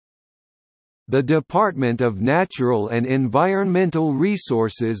The Department of Natural and Environmental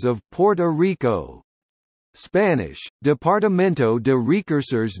Resources of Puerto Rico. Spanish, Departamento de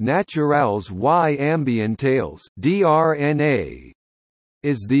Recursos Naturales y Ambientales (DRNA),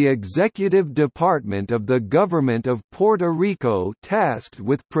 is the executive department of the government of Puerto Rico tasked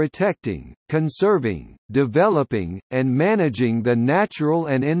with protecting, conserving, developing, and managing the natural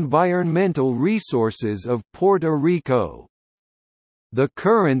and environmental resources of Puerto Rico. The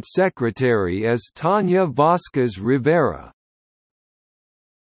current secretary is Tania Vasquez Rivera.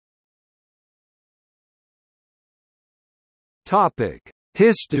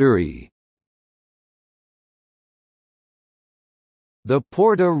 History. The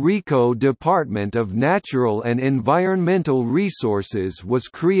Puerto Rico Department of Natural and Environmental Resources was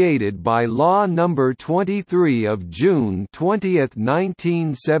created by Law No. 23 of June 20,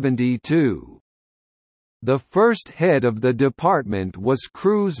 1972. The first head of the department was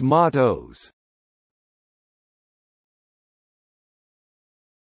Cruz Matos.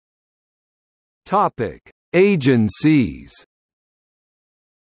 Agencies.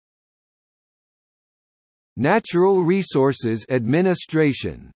 Natural Resources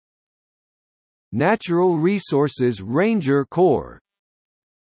Administration, Natural Resources Ranger Corps,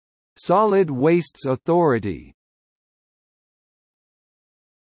 Solid Wastes Authority.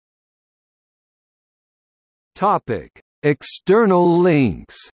 External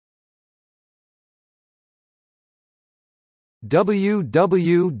links.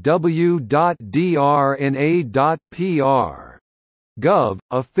 www.drna.pr.gov,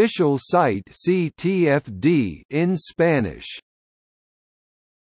 official site CTFD in Spanish.